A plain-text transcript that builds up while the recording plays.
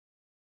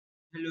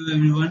Hello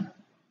everyone.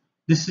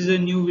 This is a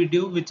new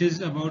video which is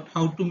about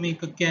how to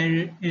make a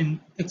career in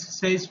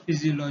exercise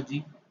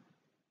physiology.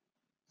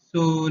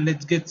 So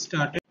let's get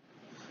started.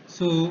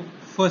 So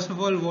first of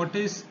all, what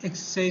is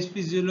exercise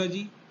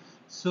physiology?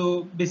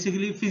 So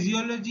basically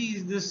physiology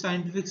is the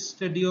scientific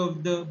study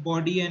of the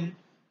body and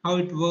how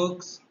it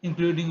works,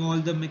 including all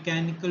the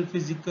mechanical,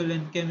 physical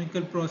and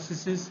chemical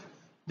processes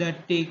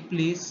that take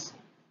place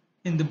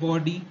in the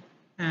body.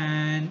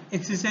 And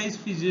exercise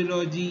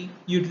physiology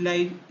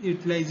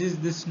utilizes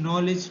this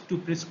knowledge to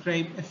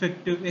prescribe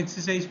effective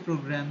exercise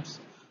programs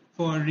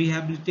for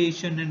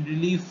rehabilitation and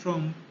relief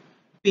from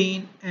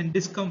pain and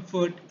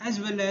discomfort,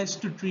 as well as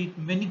to treat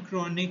many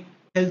chronic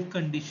health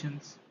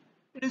conditions.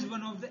 It is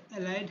one of the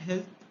allied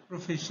health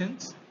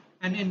professions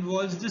and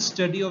involves the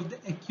study of the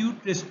acute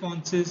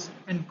responses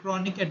and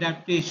chronic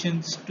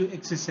adaptations to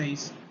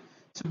exercise.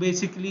 So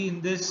basically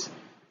in this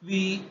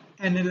we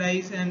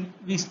analyze and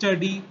we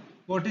study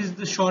what is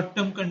the short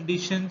term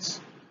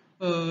conditions,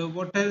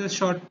 what are the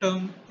short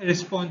term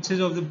responses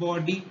of the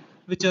body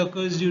which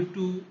occurs due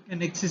to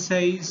an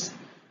exercise,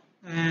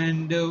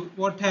 and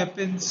what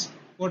happens,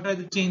 what are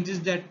the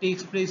changes that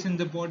takes place in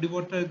the body,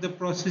 what are the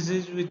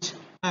processes which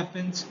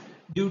happens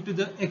due to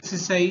the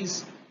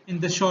exercise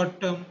in the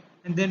short term.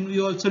 And then we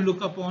also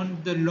look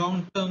upon the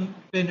long term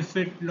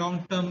benefit,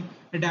 long term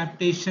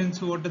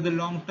adaptations, what are the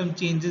long term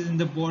changes in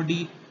the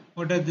body,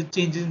 what are the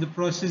changes in the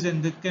process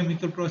and the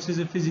chemical process,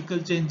 the physical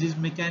changes,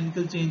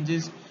 mechanical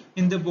changes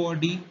in the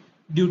body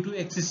due to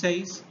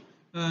exercise.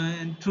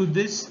 And through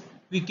this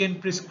we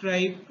can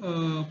prescribe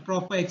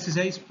proper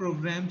exercise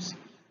programs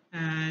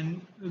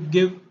and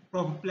give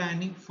proper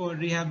planning for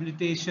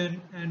rehabilitation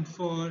and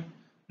for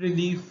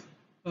relief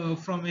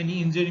from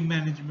any injury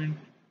management.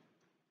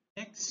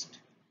 Next,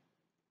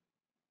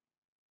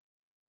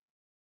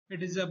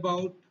 it is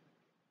about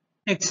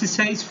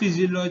exercise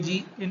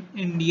physiology in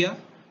India.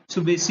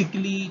 So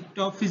basically,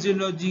 top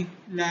physiology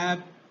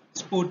lab,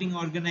 sporting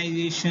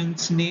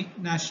organizations,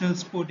 national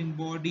sporting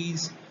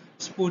bodies,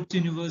 sports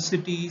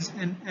universities,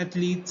 and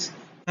athletes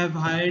have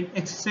hired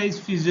exercise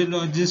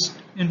physiologists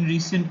in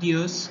recent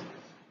years,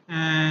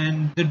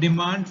 and the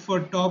demand for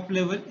top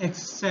level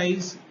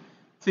exercise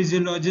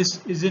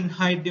physiologists is in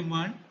high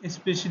demand,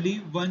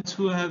 especially ones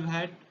who have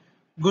had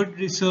good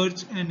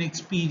research and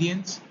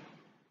experience.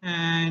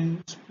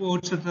 And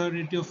Sports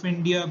Authority of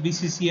India,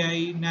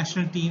 BCCI,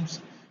 national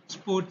teams,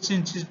 sports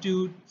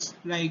institutes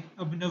like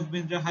Abhinav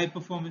Bindra High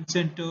Performance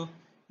Center,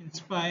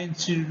 Inspire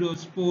Institute of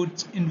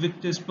Sports,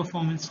 Invictus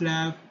Performance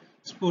Lab,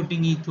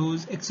 Sporting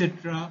Ethos,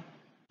 etc.,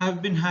 have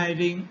been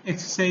hiring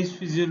exercise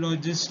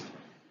physiologists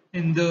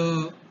in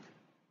the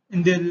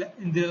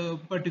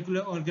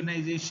particular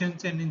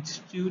organizations and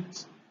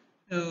institutes.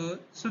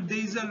 So there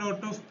is a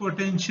lot of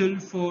potential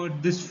for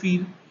this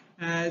field,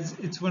 as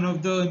it's one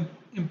of the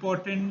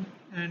important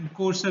and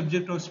core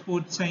subject of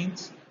sports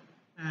science,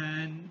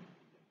 and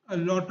a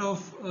lot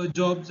of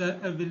jobs are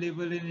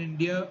available in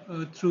India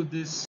through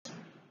this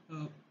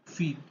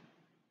field.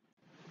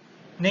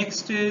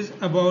 Next is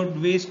about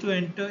ways to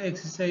enter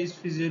exercise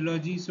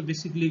physiology. So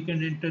basically, you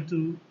can enter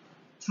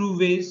through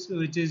ways,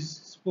 which is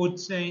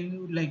sports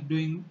science, like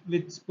doing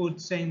with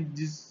sports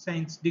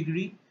science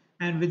degree,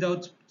 and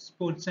without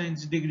sports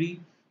science degree.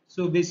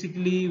 So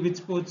basically, with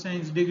sports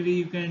science degree,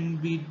 you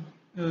can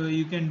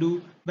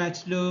do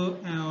bachelor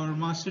or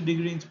master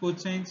degree in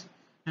sports science,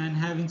 and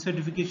having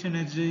certification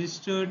as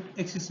registered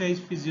exercise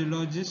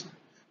physiologist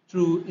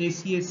through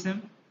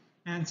ACSM,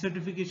 and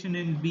certification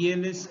in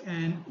BLS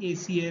and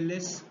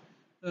ACLS,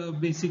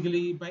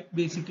 basically by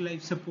basic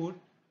life support.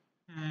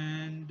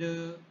 And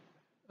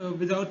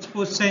without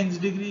sports science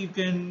degree, you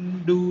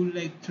can do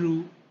like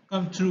through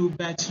come through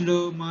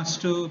bachelor,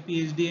 master,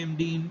 PhD,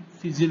 MD in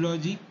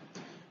physiology,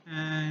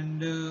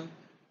 and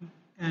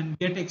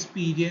get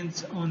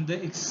experience on the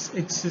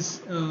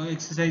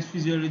exercise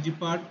physiology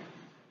part,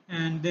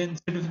 and then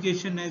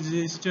certification as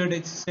registered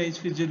exercise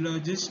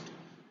physiologist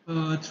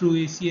through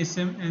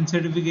ACSM, and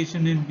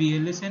certification in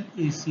BLS and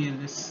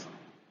ACLS.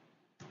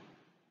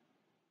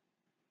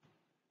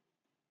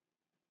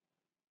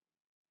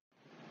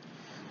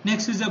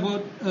 Next is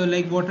about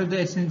like what are the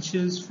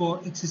essentials for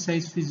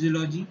exercise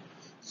physiology.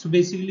 So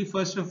basically,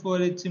 first of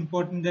all, it's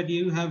important that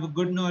you have a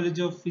good knowledge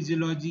of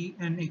physiology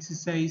and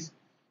exercise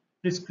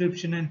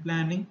prescription and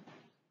planning.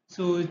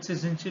 So it's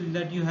essential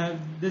that you have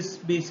this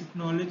basic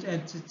knowledge,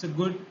 as it's a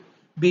good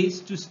base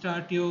to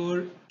start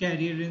your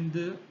career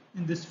in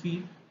this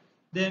field.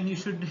 Then you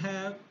should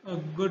have a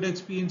good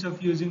experience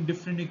of using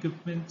different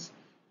equipments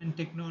and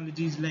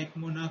technologies like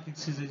Monarch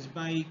exercise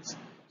bikes,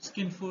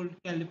 skinfold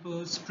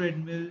calipers,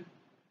 treadmill,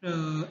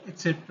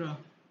 etc.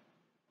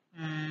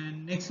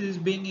 And next is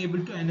being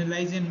able to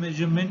analyze and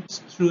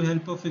measurements through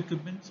help of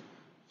equipment.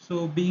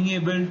 So being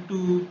able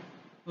to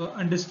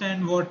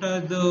understand what are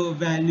the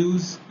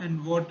values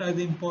and what are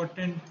the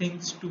important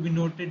things to be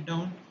noted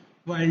down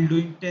while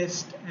doing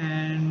test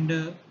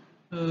and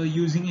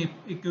using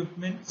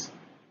equipments.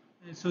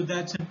 So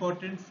that's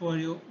important for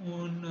your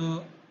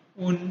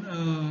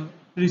own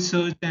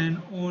research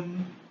and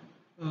own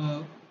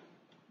uh,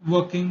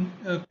 working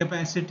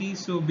capacity,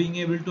 so being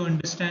able to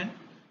understand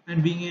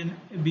and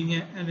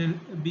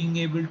being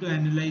able to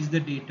analyze the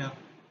data.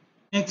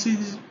 Next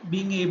is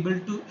being able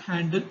to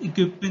handle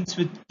equipments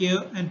with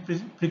care and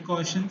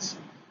precautions.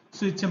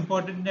 So it's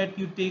important that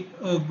you take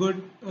a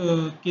good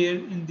care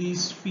in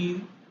these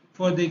field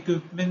for the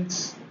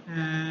equipments,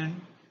 and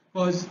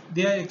because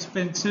they are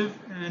expensive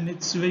and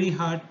it's very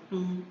hard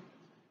to,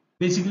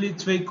 basically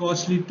it's very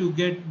costly to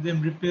get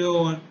them repair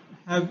or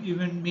have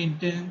even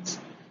maintenance.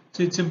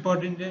 So it's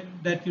important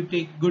that you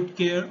take good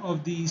care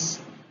of these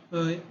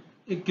uh,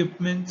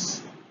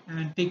 equipments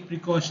and take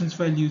precautions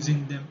while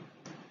using them.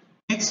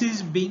 Next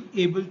is being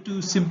able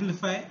to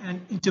simplify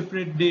and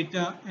interpret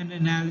data and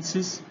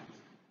analysis.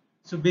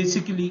 So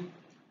basically,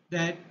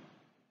 that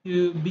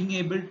you being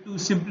able to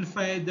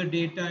simplify the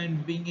data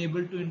and being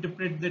able to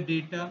interpret the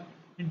data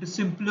into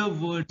simpler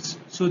words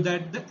so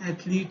that the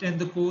athlete and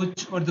the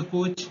coach or the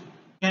coach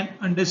can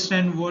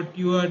understand what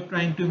you are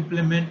trying to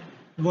implement,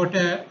 what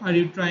are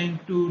you trying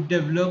to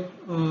develop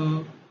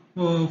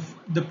for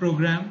the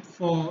program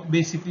for,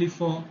 basically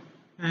for,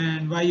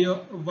 and why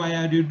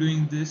are you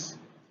doing this.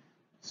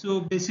 So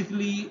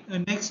basically,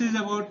 next is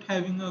about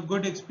having a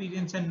good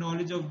experience and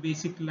knowledge of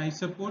basic life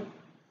support.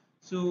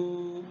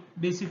 So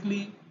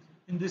basically,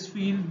 in this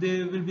field,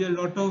 there will be a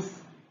lot of,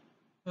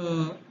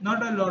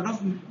 not a lot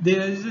of,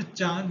 there is a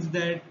chance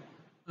that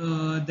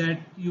that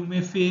you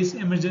may face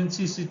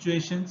emergency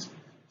situations.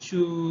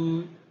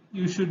 So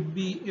you should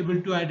be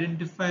able to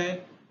identify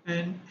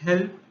and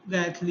help the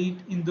athlete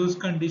in those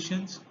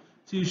conditions.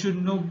 So you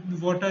should know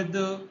what are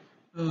the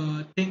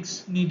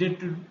things needed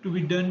to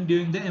be done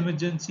during the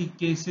emergency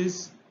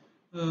cases.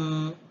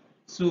 uh,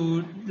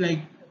 so like,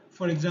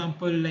 for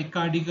example, like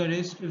cardiac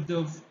arrest, if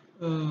the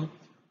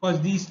because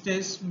these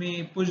tests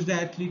may push the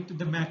athlete to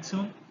the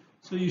maximum.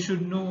 So you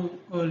should know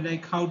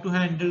like how to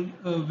handle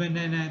when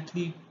an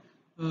athlete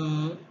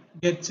uh,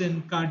 gets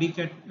in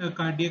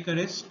cardiac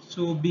arrest.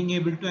 So being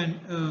able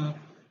to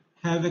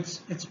have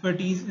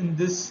expertise in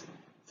this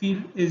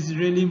field is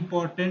really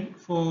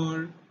important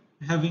for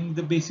having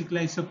the basic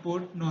life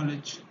support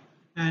knowledge,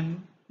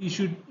 and you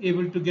should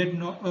able to get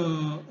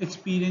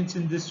experience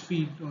in this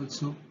field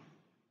also.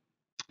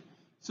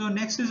 So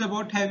next is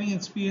about having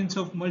experience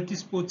of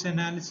multi-sports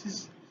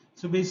analysis.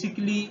 So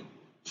basically,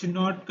 should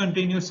not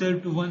contain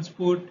yourself to one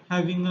sport.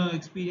 Having a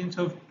experience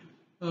of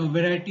a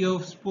variety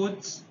of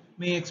sports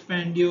may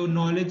expand your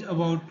knowledge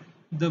about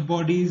the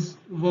body's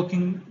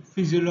working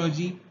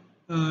physiology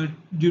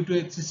due to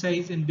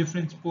exercise in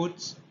different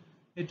sports.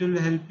 It will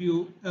help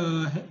you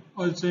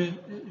also.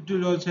 It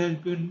will also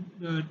help you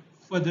in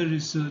further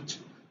research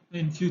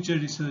in future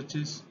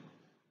researches.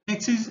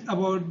 Next is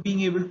about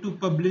being able to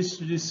publish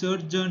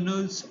research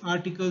journals,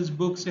 articles,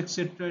 books,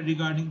 etc.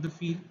 regarding the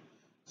field.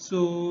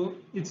 So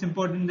it's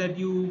important that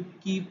you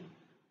keep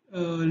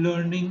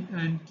learning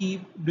and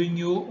keep doing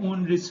your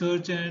own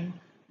research and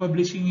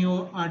publishing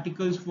your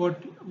articles.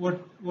 What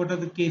are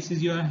the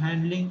cases you are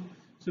handling?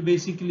 So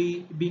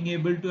basically, being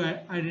able to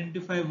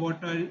identify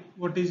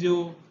what is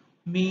your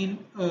main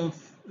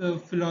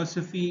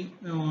philosophy,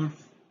 or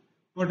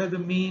what are the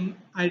main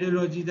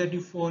ideology that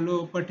you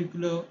follow a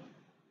particular,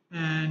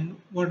 and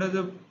what are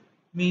the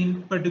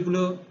main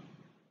particular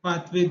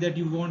pathway that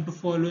you want to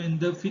follow in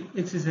the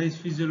exercise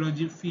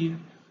physiology field,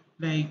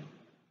 like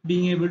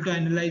being able to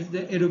analyze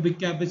the aerobic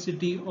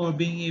capacity or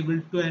being able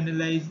to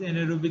analyze the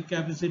anaerobic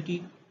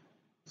capacity.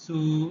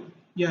 So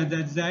yeah,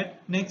 that's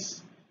that.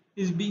 Next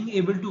is being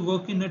able to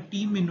work in a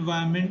team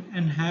environment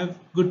and have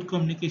good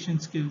communication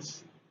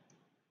skills.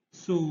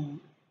 So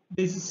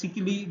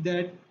basically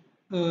that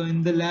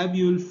in the lab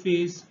you will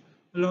face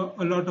a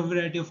lot of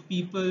variety of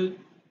people.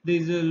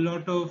 There's a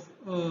lot of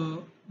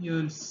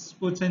your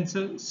sports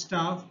sensor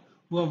staff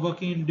who are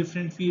working in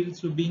different fields.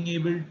 So being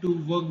able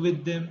to work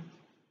with them,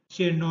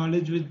 share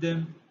knowledge with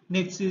them.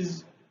 Next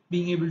is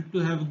being able to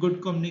have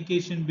good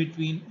communication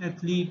between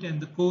athlete and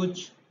the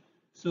coach.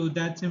 So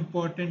that's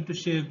important to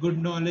share good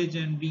knowledge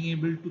and being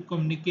able to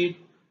communicate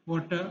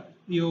what are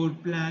your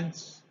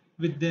plans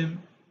with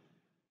them.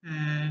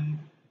 And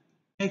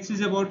next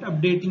is about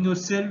updating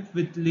yourself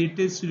with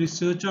latest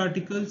research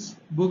articles,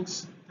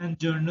 books, and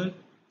journal.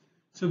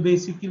 So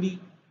basically,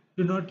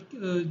 do not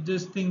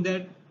just think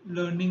that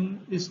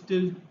learning is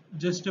still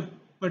just a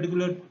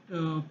particular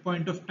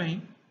point of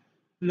time.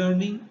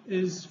 Learning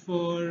is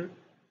uh,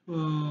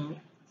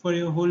 for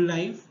your whole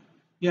life.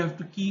 You have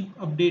to keep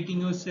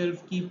updating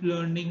yourself, keep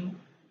learning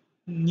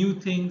new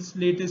things,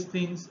 latest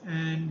things,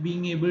 and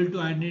being able to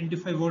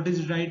identify what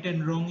is right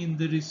and wrong in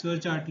the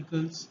research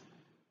articles.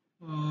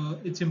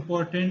 It's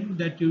important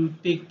that you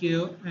take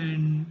care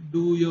and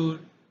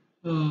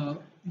uh,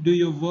 do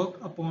your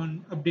work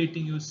upon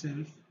updating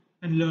yourself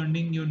and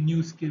learning your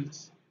new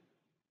skills.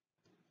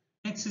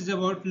 Next is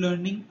about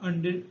learning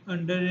under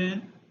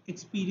an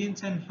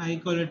experienced and high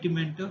quality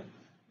mentor.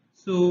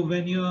 So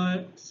when you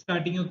are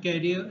starting your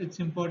career, it's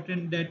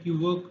important that you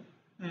work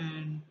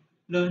and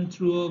learn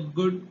through a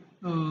good,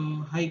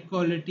 high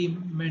quality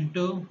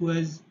mentor who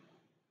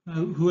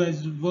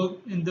has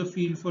worked in the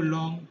field for a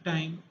long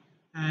time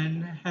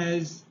and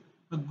has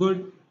a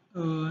good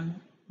uh,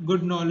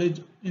 good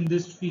knowledge in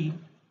this field.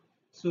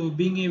 So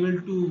being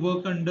able to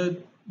work under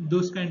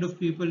those kind of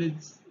people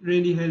is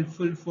really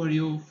helpful for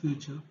your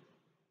future.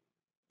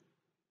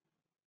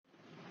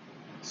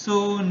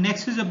 So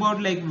next is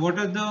about like what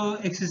are the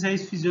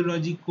exercise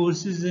physiology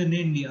courses in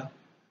India.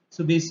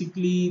 So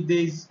basically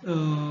there's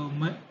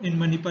in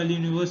Manipal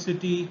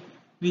University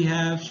we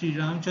have Sri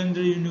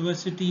Ramchandra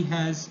University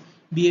has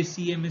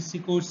BSc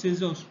MSc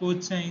courses of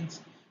sports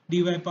science.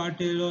 DY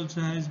Patil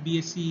also has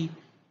BSc.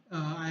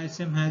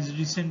 ISM has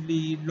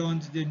recently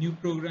launched their new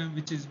program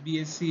which is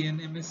BSc and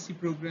MSc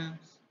programs.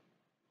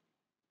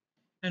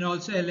 And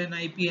also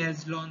LNIP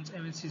has launched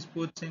MSc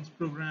Sports Science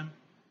program.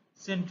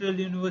 Central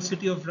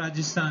University of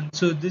Rajasthan.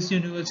 So this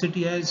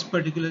university has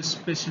particular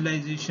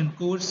specialization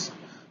course.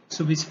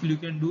 So basically you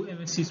can do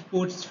MSc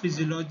Sports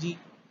Physiology.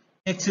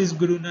 Next is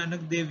Guru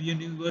Nanak Dev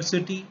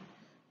University.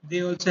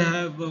 They also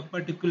have a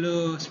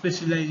particular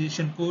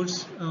specialization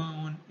course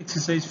on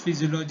exercise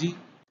physiology.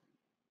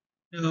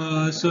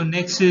 So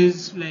next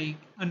is like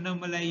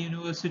Annamalai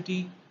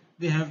University.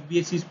 They have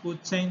BSc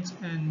Sports Science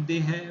and they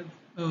have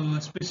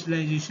a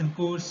specialization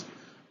course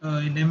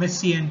in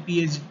MSc and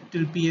PhD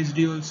till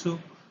PhD also.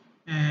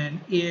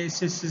 And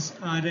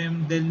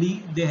ASSRM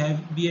Delhi, they have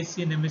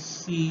BSc and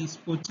MSc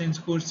Sports Science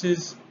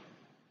courses.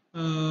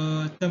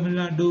 Tamil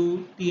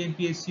Nadu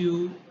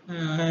TNPSU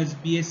has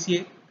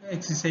BSc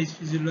Exercise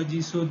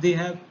Physiology, so they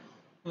have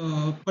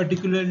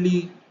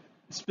particularly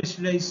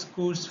specialized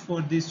course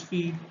for this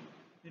field.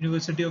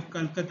 University of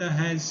Calcutta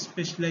has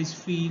specialized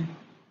field.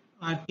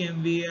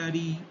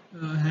 RKMVRE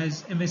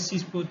has MSc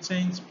Sports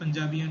Science.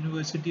 Punjab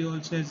University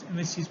also has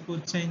MSc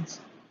Sports Science.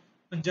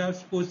 Punjab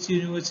Sports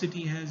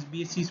University has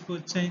BSc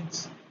Sports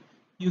Science.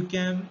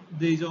 UCAM,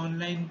 there is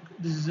online.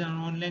 This is an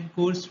online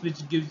course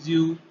which gives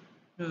you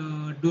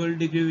dual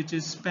degree, which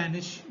is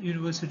Spanish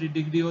university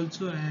degree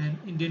also, and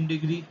Indian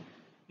degree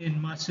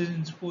in Masters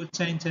in Sports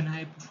Science and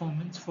High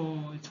Performance for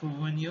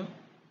 1 year.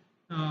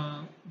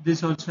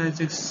 This also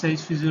has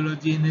exercise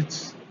physiology in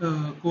its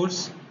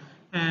course.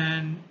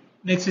 And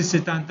next is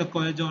Siddhanta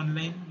College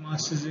Online,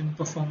 Masters in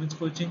Performance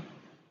Coaching.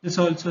 This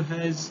also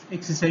has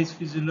exercise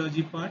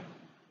physiology part,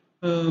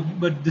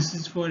 but this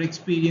is for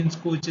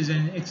experienced coaches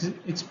and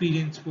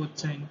experienced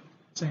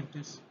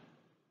scientists.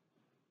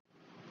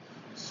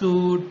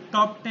 So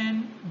top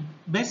 10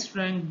 best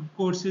ranked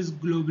courses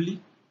globally.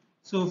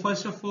 So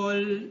first of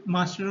all,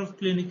 Master of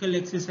Clinical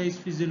Exercise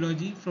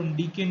Physiology from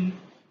Deakin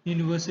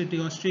University,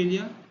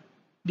 Australia.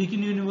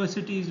 Deakin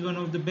University is one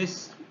of the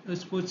best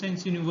sports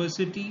science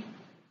university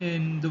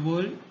in the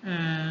world,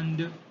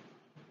 and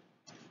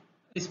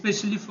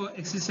especially for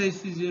exercise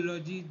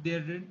physiology,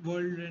 they're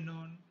world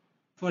renowned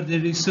for their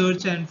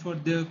research and for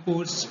their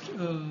course,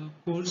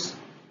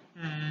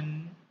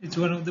 and it's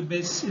one of the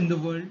best in the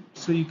world.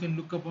 So you can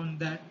look up on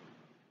that.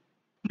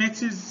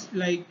 Next is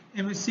like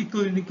MSc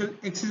Clinical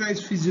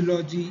Exercise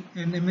Physiology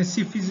and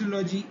MSc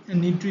Physiology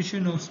and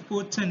Nutrition of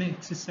Sports and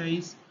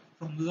Exercise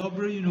from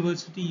Loughborough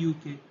University,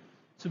 UK.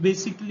 So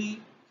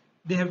basically,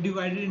 they have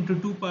divided into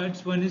two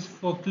parts. One is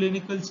for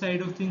clinical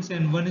side of things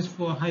and one is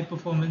for high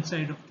performance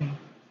side of things.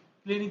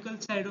 Clinical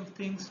side of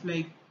things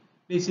like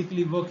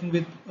basically working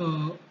with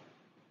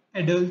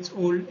adults,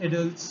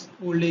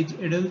 old age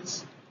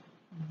adults,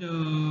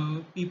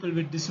 the people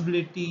with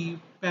disability,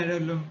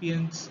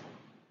 Paralympians,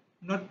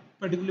 not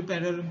particularly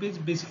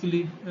Paralympics,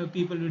 basically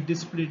people with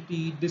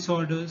disability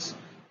disorders,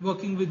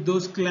 working with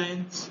those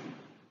clients,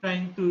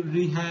 trying to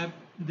rehab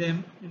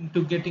them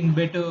into getting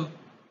better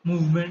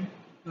movement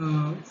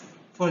uh,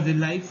 for their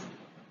life.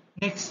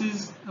 Next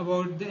is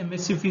about the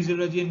MSc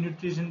Physiology and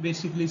Nutrition.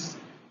 Basically,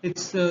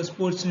 it's a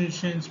sports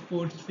nutrition,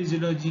 sports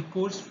physiology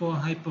course for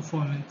high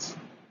performance.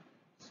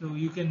 So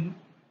you can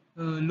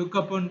look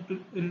up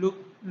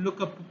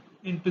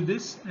into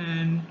this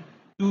and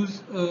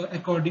choose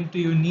according to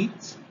your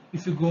needs.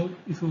 If you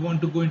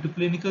want to go into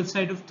clinical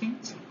side of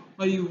things,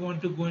 or you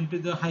want to go into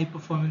the high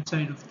performance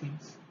side of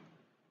things.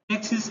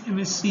 Next is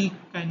MSc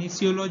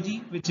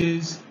Kinesiology, which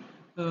is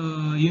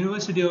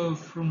University of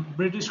from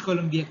British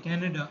Columbia,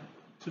 Canada.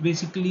 So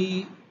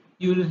basically,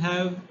 you will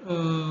have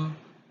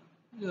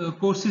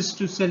courses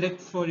to select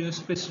for your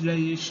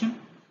specialization,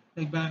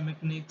 like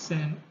biomechanics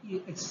and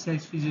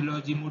exercise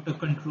physiology, motor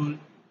control,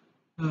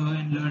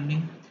 and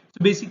learning.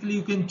 So basically,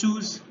 you can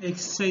choose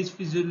exercise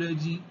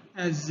physiology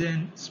as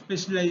an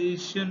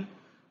specialization,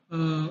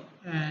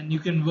 and you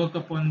can work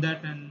upon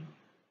that and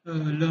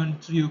learn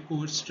through your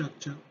course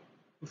structure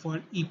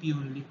for EP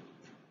only.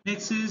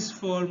 Next is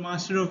for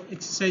Master of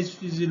Exercise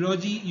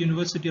Physiology,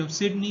 University of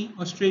Sydney,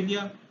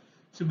 Australia.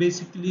 So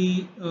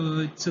basically,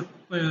 it's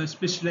a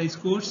specialized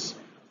course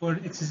for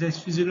exercise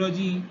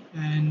physiology,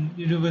 and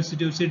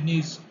University of Sydney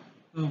is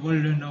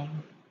world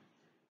renowned.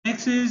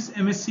 Next is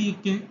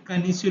MSc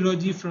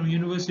Kinesiology from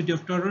University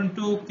of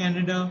Toronto,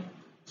 Canada.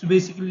 So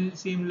basically,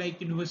 same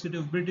like University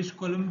of British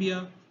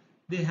Columbia,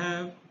 they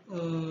have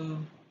a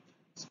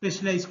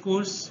specialized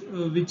course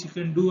which you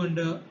can do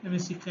under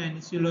MSc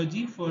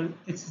Kinesiology for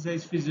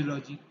exercise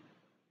physiology.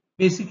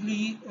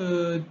 Basically,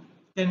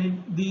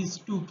 these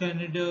two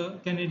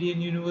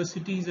Canadian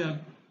universities are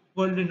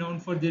world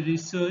renowned for their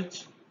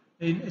research,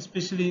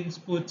 especially in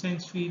sports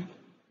science field.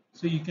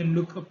 So you can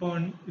look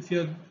upon if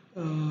you're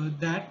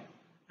that,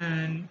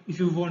 and if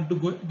you want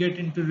to get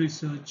into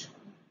research.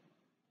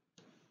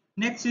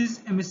 Next is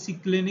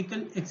MSc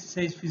Clinical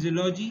Exercise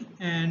Physiology,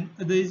 and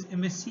other is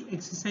MSc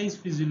Exercise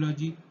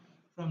Physiology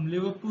from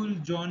Liverpool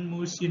John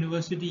Moores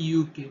University,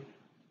 UK.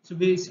 So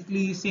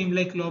basically, same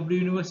like Loughborough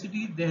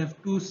University, they have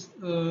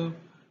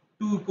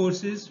two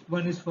courses.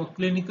 One is for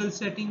clinical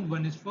setting,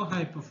 one is for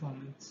high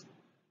performance.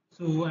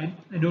 So I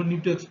don't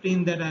need to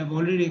explain that. I've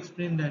already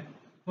explained that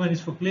one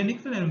is for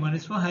clinical and one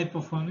is for high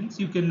performance.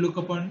 You can look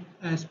upon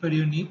as per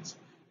your needs.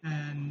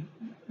 And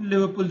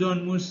Liverpool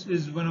John Moores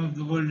is one of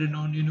the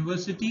world-renowned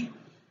university,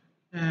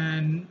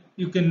 and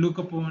you can look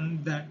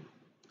upon that.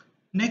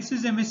 Next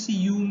is MSc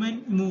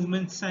Human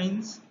Movement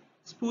Science,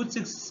 Sports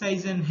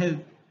Exercise and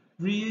Health,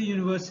 Vrije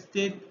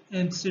Universiteit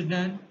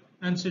Amsterdam,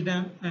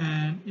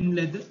 and in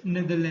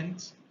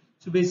Netherlands.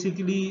 So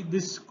basically,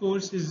 this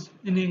course is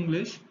in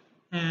English,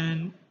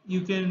 and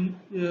you can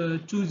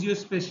choose your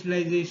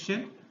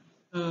specialization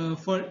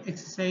for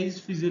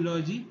exercise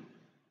physiology,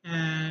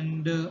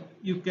 and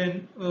you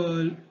can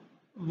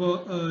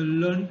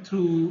learn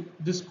through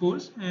this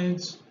course. And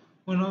it's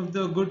one of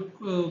the good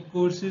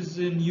courses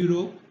in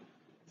Europe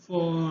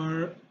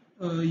for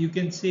you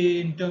can say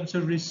in terms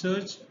of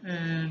research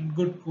and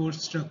good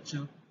course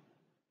structure.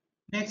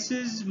 Next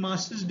is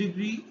master's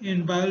degree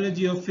in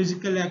biology of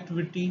physical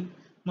activity,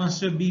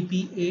 master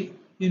BPA,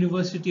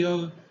 University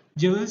of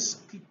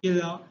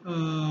Jyväskylä,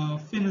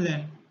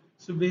 Finland.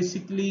 So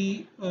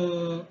basically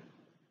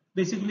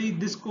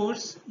this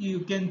course you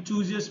can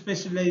choose your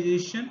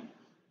specialization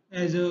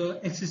as a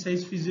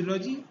exercise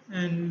physiology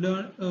and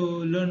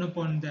learn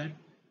upon that.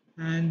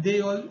 And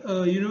they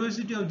all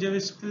University of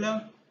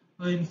Jyväskylä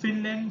in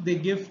Finland, they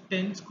give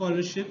 10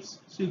 scholarships,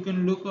 so you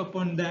can look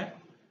upon that.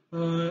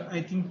 I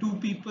think two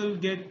people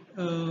get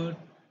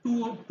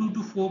two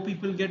to four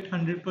people get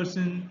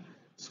 100%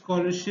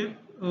 scholarship,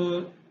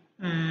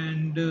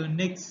 and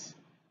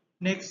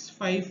next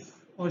five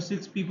or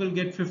six people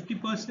get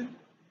 50%.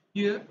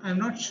 Yeah, I'm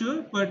not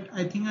sure, but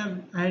I think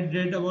I had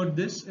read about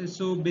this.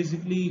 So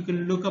basically, you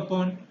can look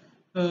upon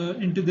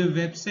into the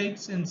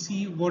websites and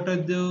see what are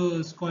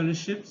the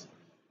scholarships.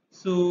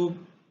 So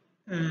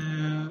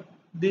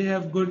they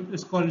have good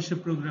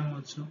scholarship program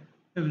also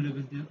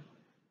available there.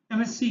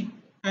 MSc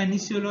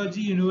Kinesiology,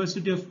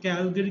 University of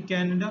Calgary,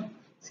 Canada.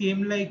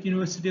 Same like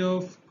University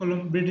of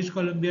British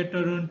Columbia,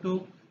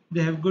 Toronto.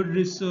 They have good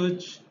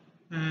research,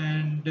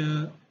 and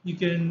you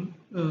can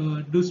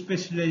do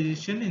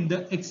specialization in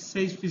the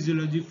exercise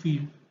physiology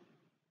field.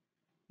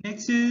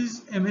 Next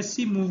is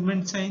MSc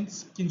Movement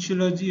Science,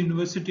 Kinesiology,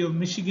 University of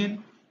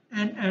Michigan,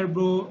 Ann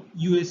Arbor,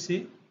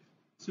 USA.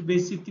 So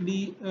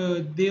basically,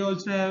 they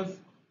also have,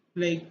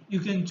 like, you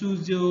can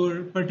choose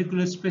your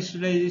particular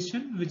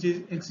specialization, which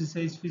is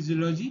exercise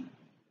physiology.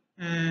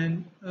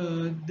 And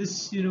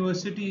this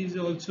university is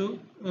also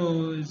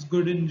is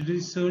good in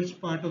research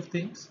part of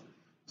things.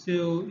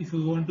 So if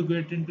you want to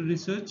get into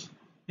research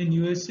in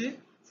USA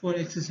for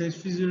exercise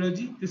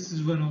physiology, this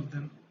is one of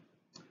them.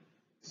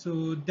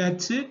 So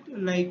that's it.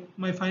 Like,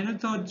 my final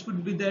thoughts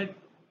would be that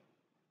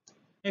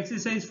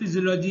exercise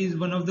physiology is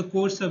one of the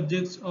core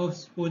subjects of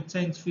sports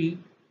science field,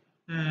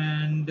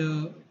 and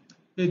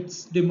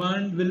its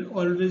demand will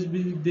always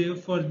be there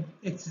for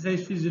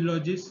exercise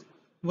physiologists,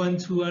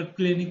 ones who are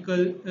clinical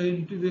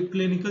into the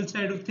clinical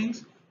side of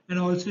things, and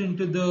also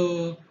into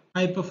the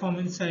high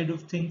performance side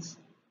of things.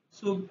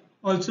 So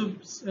also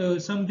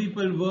some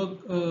people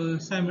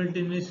work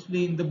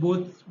simultaneously in the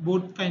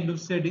both kind of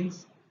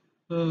settings,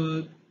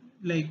 uh,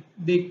 like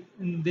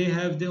they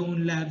have their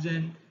own labs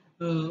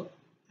uh,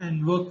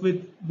 and work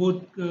with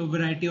both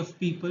variety of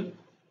people.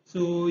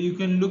 So you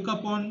can look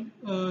upon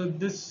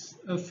this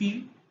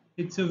field.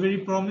 It's a very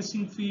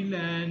promising field,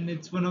 and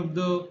it's one of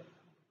the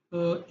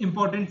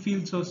important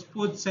fields of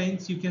sports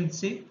science, you can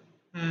say.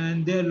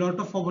 And there are a lot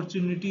of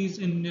opportunities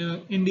in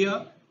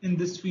India in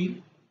this field.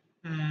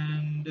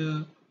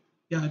 And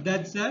yeah,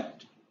 that's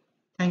that.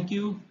 Thank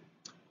you.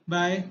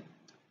 Bye.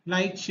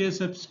 Like, share,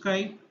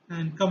 subscribe,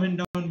 and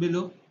comment down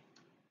below.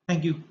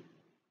 Thank you.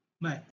 Bye.